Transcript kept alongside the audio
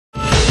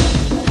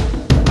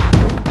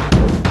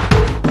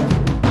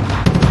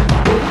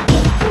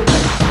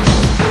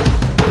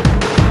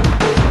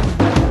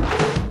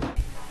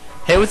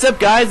what's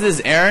up guys, this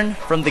is Aaron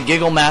from the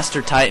Giggle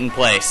Master Titan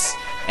place,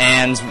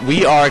 and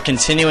we are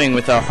continuing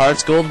with our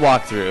Hearts Gold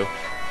walkthrough,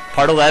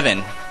 part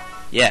 11.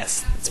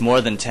 Yes, it's more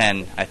than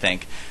 10, I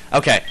think.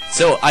 Okay,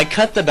 so I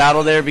cut the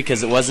battle there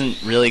because it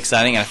wasn't really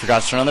exciting, and I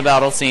forgot to turn on the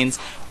battle scenes,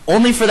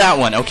 only for that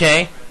one,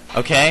 okay?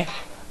 Okay?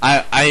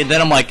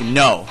 Then I'm like,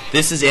 no,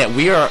 this is it,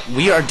 we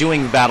are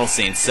doing the battle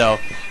scenes, so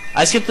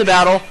I skipped the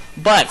battle,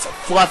 but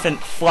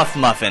Fluff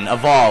Muffin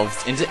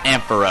evolved into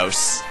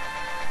Ampharos,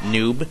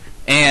 noob.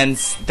 And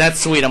that's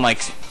sweet. I'm like,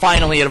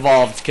 finally it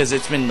evolved, because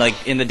it's been like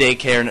in the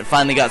daycare and it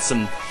finally got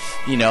some,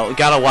 you know,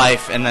 got a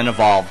wife and then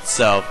evolved.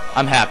 So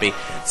I'm happy.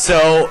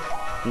 So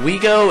we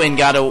go and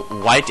got a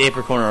white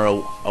Apricorn, or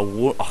a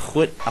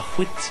white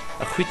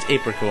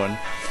Apricorn,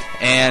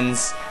 and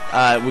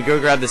we go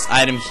grab this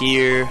item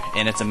here,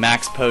 and it's a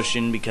max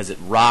potion because it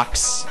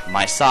rocks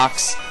my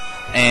socks.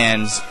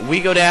 And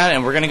we go down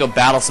and we're gonna go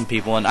battle some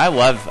people. And I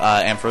love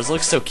Ampharos. It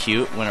looks so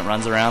cute when it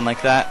runs around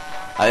like that.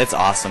 It's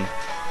awesome.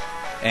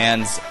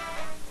 And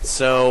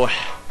so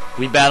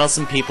we battle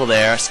some people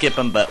there, skip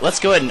them, but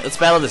let's go ahead and let's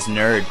battle this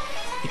nerd.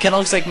 He kind of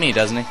looks like me,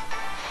 doesn't he?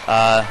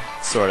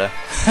 Sorta.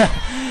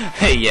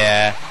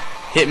 Yeah.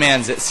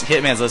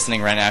 Hitman's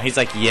listening right now. He's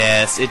like,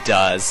 yes, it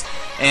does.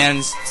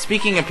 And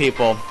speaking of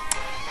people,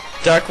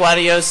 Dark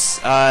Gladios,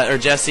 or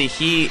Jesse,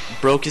 he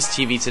broke his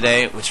TV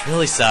today, which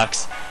really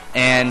sucks.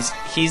 And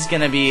he's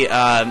gonna be, you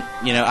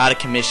know, out of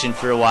commission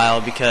for a while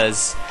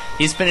because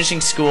he's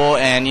finishing school,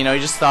 and you know, he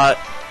just thought,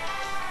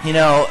 you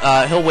know,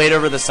 he'll wait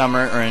over the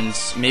summer and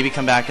maybe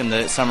come back in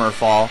the summer or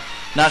fall.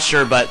 Not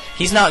sure, but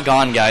he's not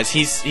gone, guys.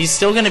 He's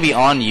still going to be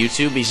on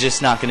YouTube. He's just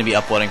not going to be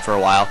uploading for a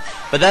while.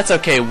 But that's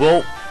okay.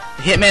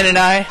 Hitman and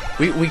I,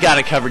 we got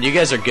it covered. You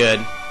guys are good.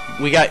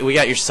 We got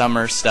your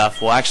summer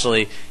stuff. Well,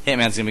 actually,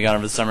 Hitman's going to be gone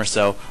over the summer,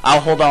 so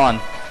I'll hold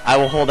on. I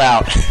will hold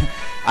out.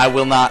 I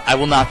will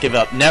not give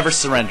up. Never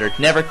surrender.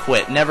 Never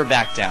quit. Never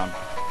back down.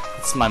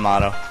 That's my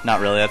motto. Not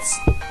really.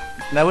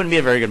 That wouldn't be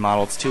a very good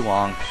model. It's too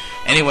long.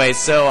 Anyway,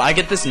 so I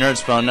get this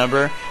nerd's phone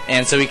number,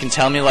 and so he can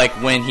tell me, like,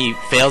 when he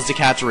fails to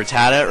catch a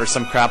Rattata or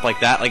some crap like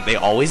that, like they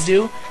always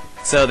do.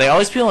 So they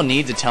always feel a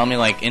need to tell me,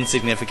 like,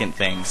 insignificant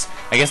things.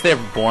 I guess they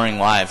have boring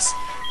lives.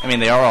 I mean,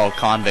 they are all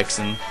convicts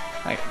and,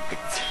 like,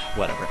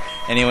 whatever.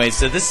 Anyway,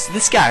 so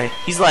this guy,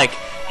 he's like,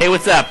 hey,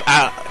 what's up?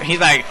 He's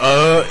like,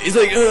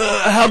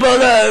 how about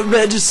I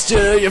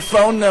register your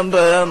phone number?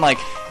 I'm like,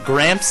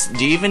 Gramps,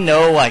 do you even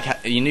know, like,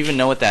 you even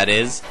know what that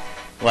is?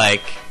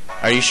 Like,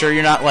 are you sure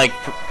you're not, like,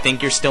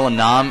 think you're still a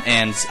nom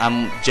and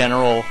I'm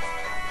General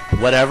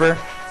whatever?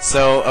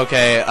 So,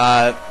 okay,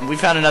 we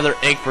found another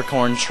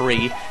apricorn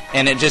tree,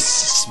 and it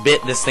just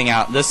spit this thing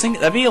out.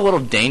 That'd be a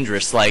little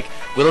dangerous. Like,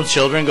 little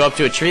children go up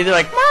to a tree, they're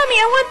like, Mommy,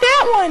 I want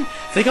that one!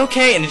 It's like,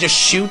 okay, and it just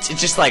shoots, it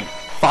just, like,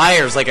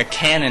 fires like a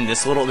cannon,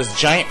 this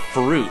giant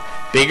fruit,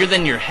 bigger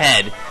than your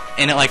head,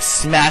 and it, like,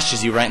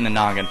 smashes you right in the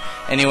noggin.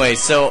 Anyway,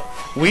 so,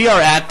 we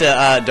are at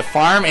the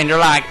farm, and they're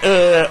like,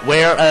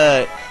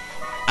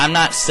 I'm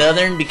not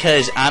Southern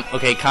because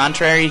okay,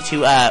 contrary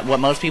to what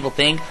most people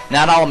think,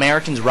 not all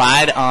Americans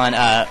ride on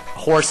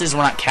horses.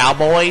 We're not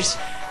cowboys,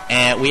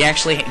 and we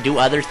actually do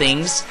other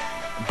things.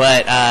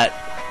 But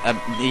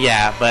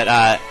yeah,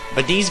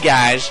 but these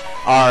guys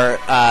are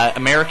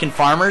American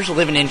farmers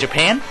living in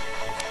Japan,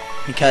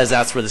 because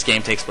that's where this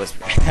game takes place.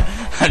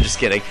 I'm just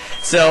kidding.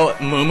 So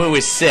Mumu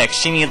is sick.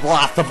 She needs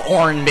lots of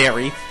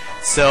orangeberry.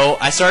 So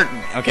I start.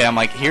 Okay, I'm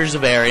like, here's a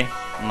berry.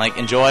 I'm like,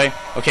 enjoy.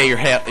 Okay, you're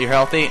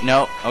healthy.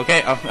 No.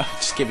 Okay, I'll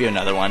just give you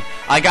another one.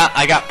 I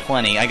got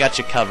plenty. I got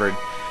you covered.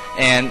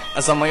 And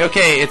so I'm like,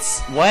 okay,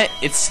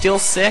 it's still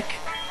sick.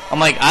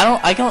 I'm like,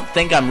 I don't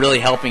think I'm really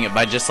helping it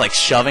by just like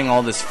shoving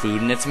all this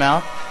food in its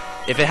mouth.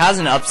 If it has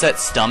an upset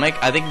stomach,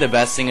 I think the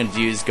best thing to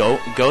do is go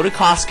to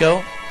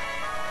Costco,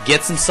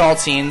 get some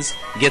saltines,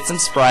 get some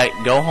Sprite,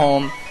 go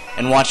home,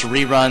 and watch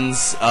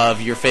reruns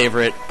of your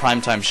favorite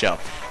primetime show.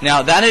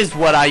 Now that is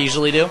what I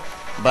usually do,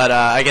 but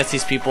I guess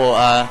these people.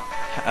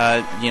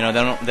 You know,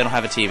 they don't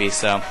have a TV,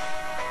 so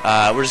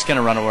we're just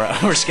gonna run away.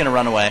 We're just gonna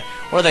run away,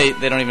 or they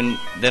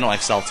don't like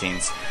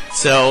saltines.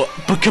 So,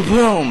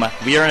 kaboom!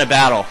 We are in a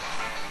battle,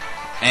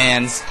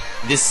 and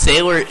this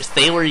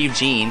Thaler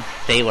Eugene,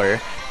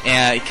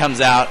 he comes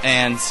out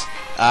and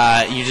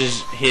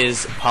uses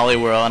his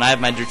Poliwhirl, and I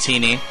have my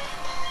Dratini,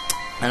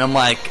 and I'm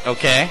like,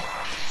 okay,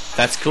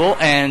 that's cool.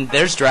 And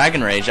there's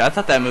Dragon Rage. I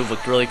thought that move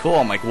looked really cool.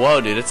 I'm like,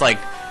 whoa, dude, it's like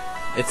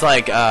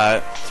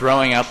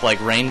throwing up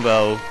like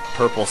rainbow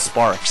purple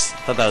sparks. I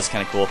thought that was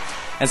kind of cool.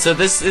 And so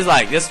this is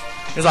like, he's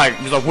like,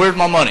 where's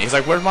my money? He's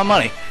like, where's my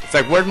money? It's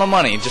like, where's my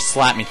money? He just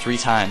slapped me 3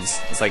 times.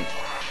 It's like,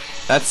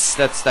 that's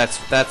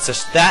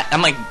just that.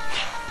 I'm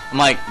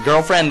like,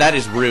 girlfriend, that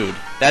is rude.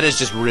 That is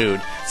just rude.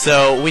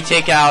 So we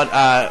take out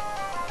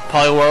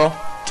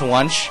Poliwhirl to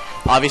lunch,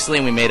 obviously,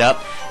 and we made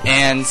up.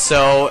 And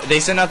so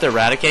they send out their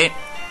Raticate,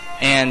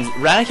 and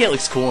Raticate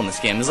looks cool in this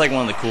game. This is like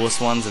one of the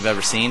coolest ones I've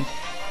ever seen.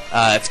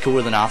 It's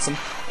cooler than awesome.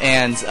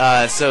 And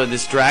so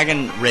this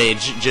Dragon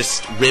Rage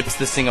just rips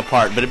this thing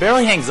apart, but it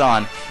barely hangs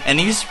on. And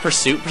he used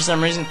Pursuit for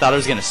some reason, thought it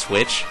was going to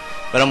switch.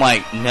 But I'm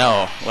like,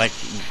 no, like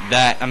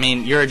that, I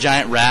mean, you're a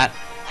giant rat.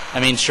 I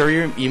mean, sure,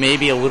 you may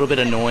be a little bit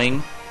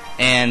annoying,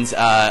 and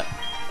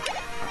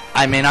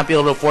I may not be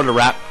able to afford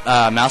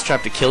a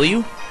mousetrap to kill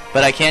you,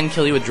 but I can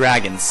kill you with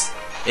dragons.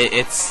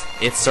 It's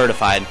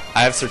certified.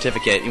 I have a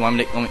certificate. You want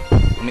me to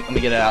let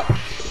me get it out?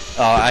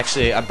 Oh,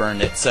 actually, I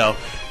burned it. So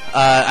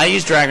I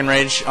use Dragon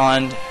Rage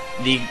on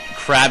the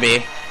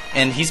Krabby,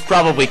 and he's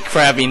probably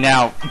crabby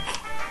now.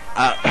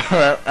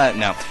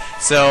 No.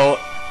 So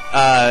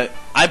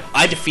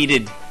I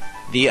defeated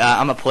the.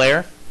 I'm a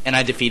player, and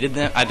I defeated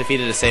them. I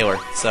defeated a sailor.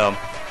 So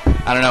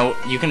I don't know.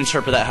 You can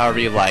interpret that however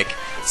you like.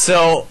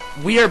 So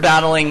we are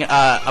battling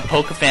a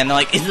Pokefan. They're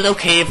like, is it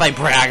okay if I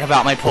brag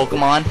about my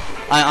Pokemon?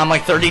 I'm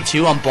like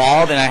 32. I'm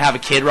bald, and I have a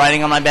kid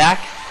riding on my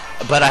back.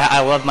 But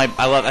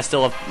I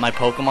still love my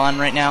Pokemon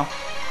right now.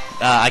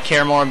 I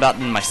care more about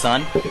them than my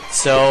son.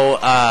 So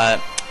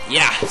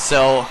yeah.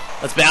 So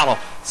let's battle.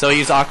 So I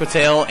use Aqua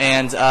Tail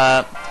and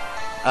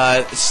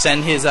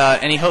send his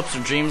any hopes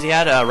or dreams he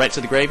had right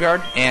to the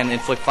graveyard and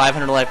inflict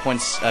 500 life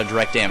points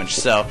direct damage.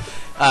 So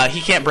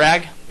he can't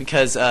brag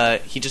because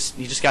he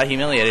just got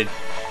humiliated.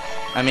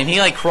 I mean,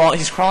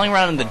 he's crawling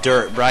around in the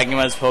dirt bragging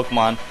about his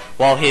Pokemon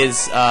while his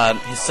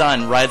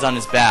son rides on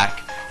his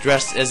back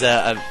dressed as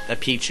a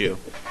Pichu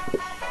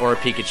or a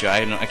Pikachu.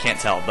 I can't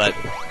tell, but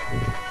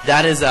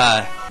that is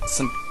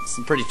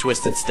some pretty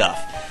twisted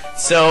stuff.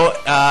 So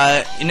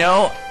you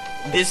know,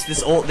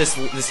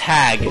 this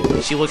hag,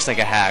 she looks like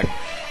a hag,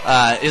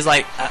 is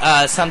like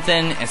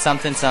something and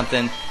something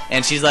something,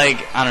 and she's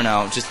like, I don't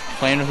know, just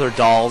playing with her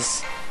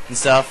dolls and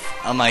stuff.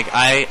 I'm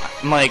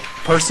like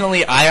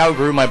personally, I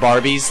outgrew my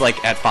Barbies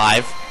like at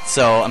 5.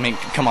 So I mean,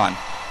 come on,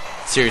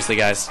 seriously,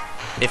 guys.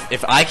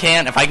 If I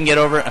can get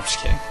over it, I'm just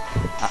kidding.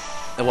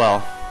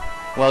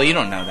 Well, you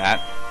don't know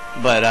that,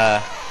 but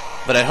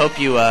I hope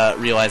you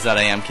realize that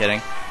I am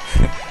kidding.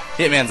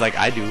 Hitman's like,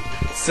 I do.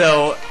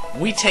 So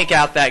we take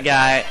out that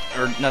guy,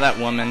 or no, that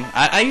woman.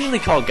 I usually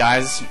call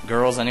guys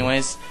girls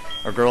anyways,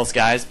 or girls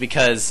guys,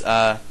 because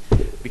I'm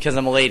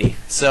a lady.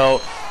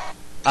 So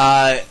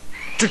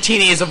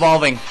Dratini is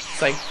evolving.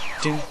 It's like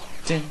dun,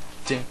 dun,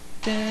 dun,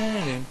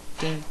 dun,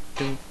 dun,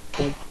 dun,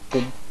 boom, boom,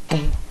 boom,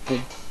 boom,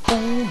 boom,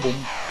 boom,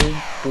 boom,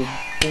 boom,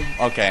 boom.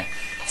 Okay,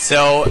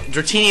 so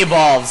Dratini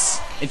evolves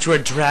into a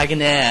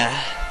Dragonair.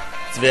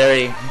 It's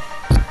very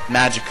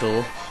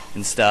magical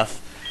and stuff.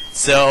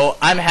 So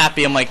I'm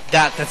happy. I'm like,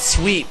 that's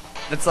sweet.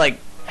 That's like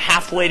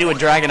halfway to a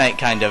Dragonite,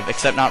 kind of,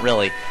 except not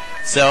really.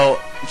 So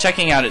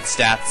checking out its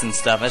stats and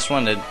stuff, I just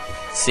wanted to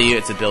see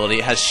its ability.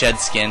 It has Shed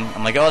Skin.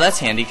 I'm like, oh, that's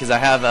handy because I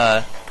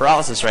have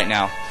paralysis right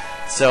now.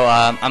 So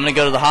I'm gonna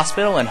go to the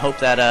hospital and hope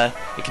that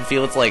it can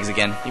feel its legs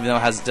again, even though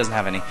it doesn't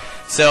have any.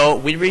 So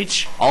we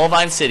reach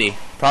Olivine City,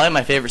 probably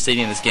my favorite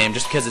city in this game,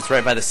 just because it's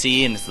right by the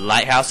sea and it's the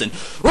lighthouse. And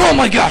oh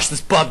my gosh,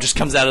 this bub just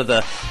comes out of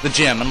the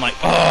gym. I'm like,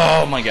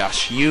 oh my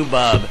gosh, you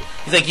bub.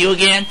 He's like, you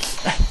again?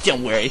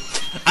 Don't worry,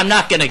 I'm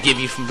not gonna give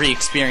you free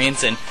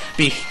experience and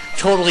be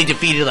totally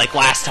defeated like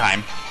last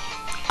time.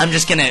 I'm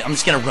just gonna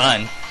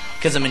run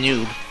because I'm a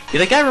noob. Yeah,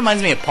 that guy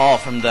reminds me of Paul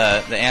from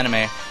the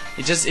anime.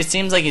 It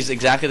seems like he's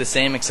exactly the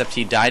same, except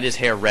he dyed his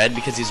hair red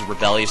because he's a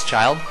rebellious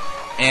child.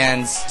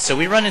 And so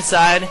we run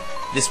inside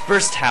this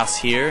burst house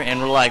here, and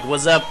we're like,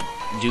 what's up,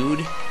 dude?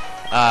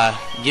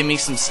 Give me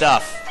some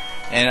stuff.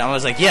 And I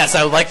was like, yes,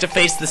 I would like to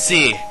face the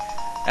sea.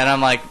 And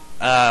I'm like,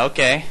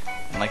 okay.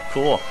 I'm like,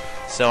 cool.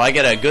 So I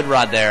get a good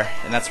rod there,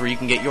 and that's where you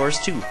can get yours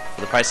too,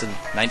 for the price of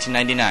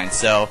 $19.99.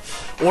 So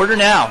order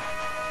now.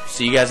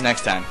 See you guys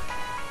next time.